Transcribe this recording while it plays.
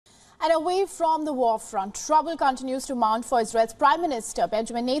And away from the war front, trouble continues to mount for Israel's Prime Minister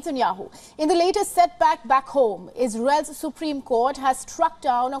Benjamin Netanyahu. In the latest setback back home, Israel's Supreme Court has struck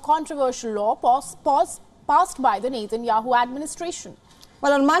down a controversial law passed by the Netanyahu administration.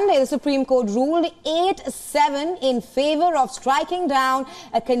 Well, on Monday, the Supreme Court ruled 8-7 in favor of striking down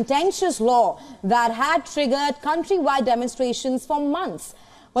a contentious law that had triggered countrywide demonstrations for months.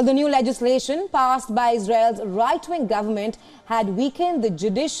 Well, the new legislation passed by Israel's right-wing government had weakened the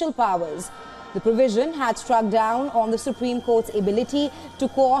judicial powers. The provision had struck down on the Supreme Court's ability to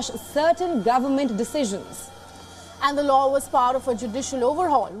quash certain government decisions. And the law was part of a judicial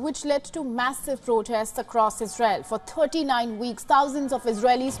overhaul, which led to massive protests across Israel. For 39 weeks, thousands of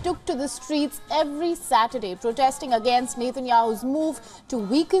Israelis took to the streets every Saturday, protesting against Netanyahu's move to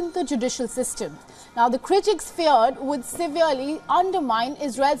weaken the judicial system. Now, the critics feared would severely undermine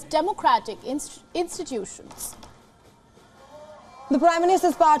Israel's democratic institutions. The Prime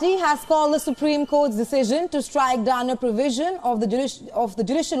Minister's party has called the Supreme Court's decision to strike down a provision of the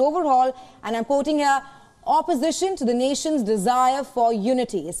judicial overhaul, and I'm quoting here, opposition to the nation's desire for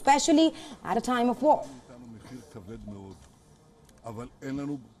unity, especially at a time of war.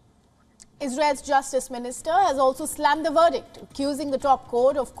 Israel's Justice Minister has also slammed the verdict, accusing the top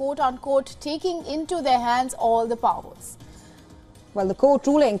court of quote-unquote taking into their hands all the powers. Well, the court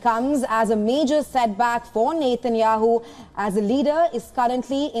ruling comes as a major setback for Netanyahu, as the leader is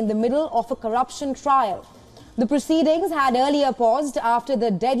currently in the middle of a corruption trial. The proceedings had earlier paused after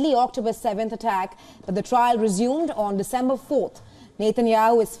the deadly October 7th attack, but the trial resumed on December 4th.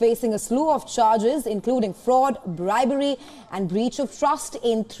 Netanyahu is facing a slew of charges, including fraud, bribery and breach of trust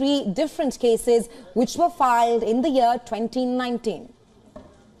in 3 different cases, which were filed in the year 2019.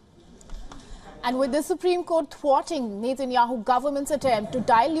 And with the Supreme Court thwarting Netanyahu government's attempt to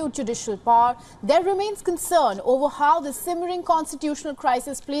dilute judicial power, there remains concern over how the simmering constitutional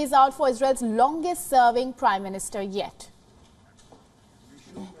crisis plays out for Israel's longest-serving prime minister yet.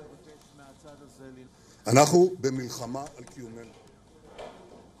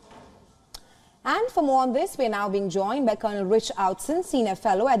 And for more on this, we are now being joined by Colonel Rich Outzen, Senior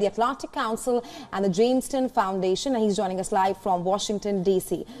Fellow at the Atlantic Council and the Jamestown Foundation, and he's joining us live from Washington,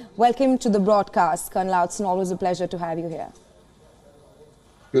 D.C. Welcome to the broadcast, Colonel Outzen. Always a pleasure to have you here.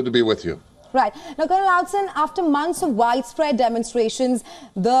 Good to be with you. Right. Now, Colonel Outzen, after months of widespread demonstrations,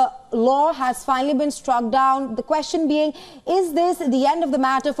 the law has finally been struck down. The question being, is this the end of the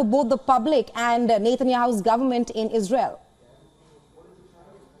matter for both the public and Netanyahu's government in Israel?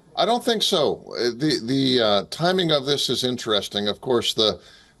 I don't think so. The timing of this is interesting. Of course, the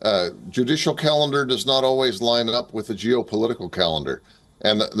judicial calendar does not always line up with the geopolitical calendar.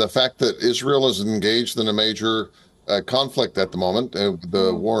 And the fact that Israel is engaged in a major conflict at the moment,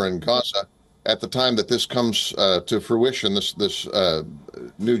 the war in Gaza, at the time that this comes to fruition, this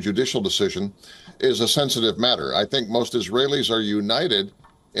new judicial decision, is a sensitive matter. I think most Israelis are united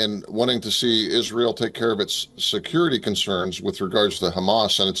in wanting to see Israel take care of its security concerns with regards to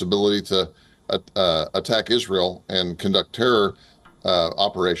Hamas and its ability to attack Israel and conduct terror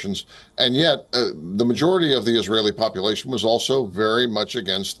operations. And yet, the majority of the Israeli population was also very much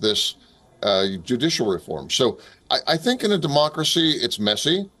against this judicial reform. So I think in a democracy, it's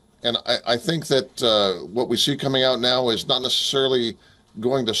messy. And I think that what we see coming out now is not necessarily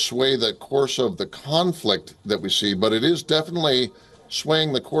going to sway the course of the conflict that we see, but it is definitely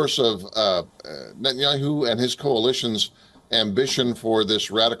swaying the course of Netanyahu and his coalition's ambition for this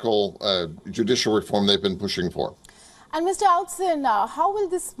radical judicial reform they've been pushing for. And Mr. Outzen, how will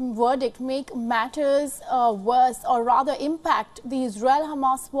this verdict make matters worse, or rather impact the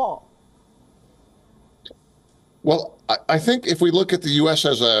Israel-Hamas war? Well, I think if we look at the U.S.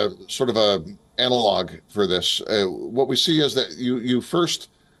 as a sort of a analog for this, what we see is that you first,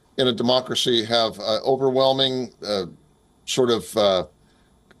 in a democracy, have overwhelming sort of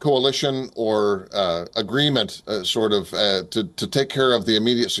coalition or agreement to take care of the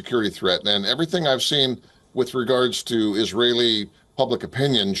immediate security threat. And everything I've seen with regards to Israeli public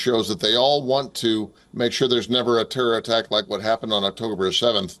opinion shows that they all want to make sure there's never a terror attack like what happened on October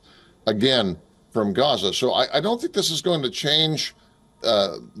 7th again from Gaza. So I don't think this is going to change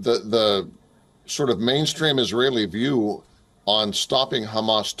the sort of mainstream Israeli view on stopping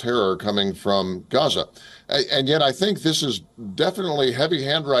Hamas terror coming from Gaza. And yet I think this is definitely heavy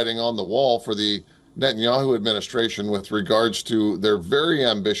handwriting on the wall for the Netanyahu administration with regards to their very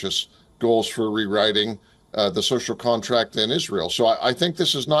ambitious goals for rewriting the social contract in Israel. So I think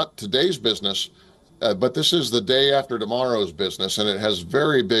this is not today's business, but this is the day after tomorrow's business, and it has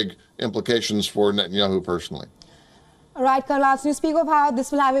very big implications for Netanyahu personally. Right, Colonel, you speak of how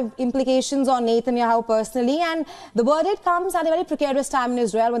this will have implications on Netanyahu personally, and the verdict comes at a very precarious time in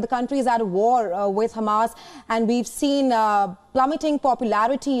Israel when the country is at war with Hamas, and we've seen plummeting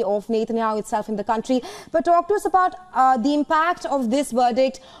popularity of Netanyahu itself in the country. But talk to us about the impact of this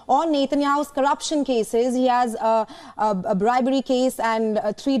verdict on Netanyahu's corruption cases. He has a bribery case and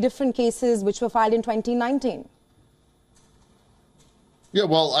 3 different cases which were filed in 2019. Yeah,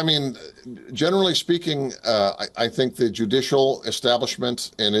 well, I mean, generally speaking, I think the judicial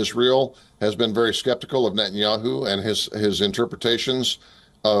establishment in Israel has been very skeptical of Netanyahu and his interpretations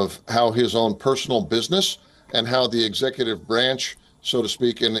of how his own personal business and how the executive branch, so to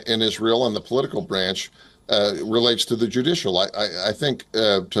speak, in Israel and the political branch relates to the judicial. I think,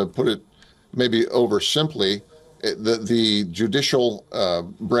 to put it maybe oversimply, the judicial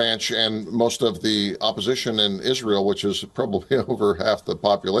branch and most of the opposition in Israel, which is probably over half the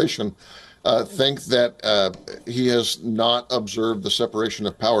population, think that he has not observed the separation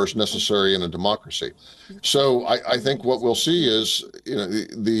of powers necessary in a democracy. So I think what we'll see is, you know,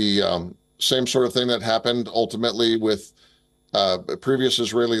 the same sort of thing that happened ultimately with previous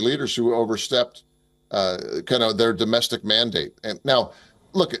Israeli leaders who overstepped kind of their domestic mandate. And now,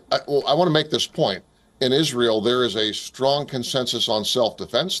 look, I want to make this point. In Israel, there is a strong consensus on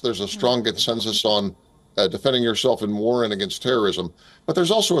self-defense. There's a strong consensus on defending yourself in war and against terrorism. But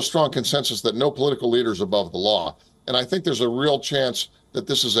there's also a strong consensus that no political leader is above the law. And I think there's a real chance that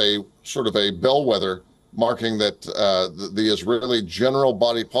this is a sort of a bellwether marking that the Israeli general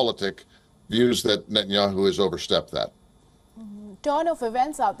body politic views that Netanyahu has overstepped that. Turn of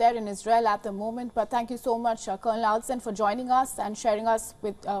events out there in Israel at the moment, but thank you so much, Colonel Alsen, for joining us and sharing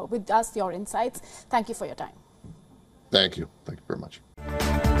with us your insights. Thank you for your time. Thank you. Thank you very much.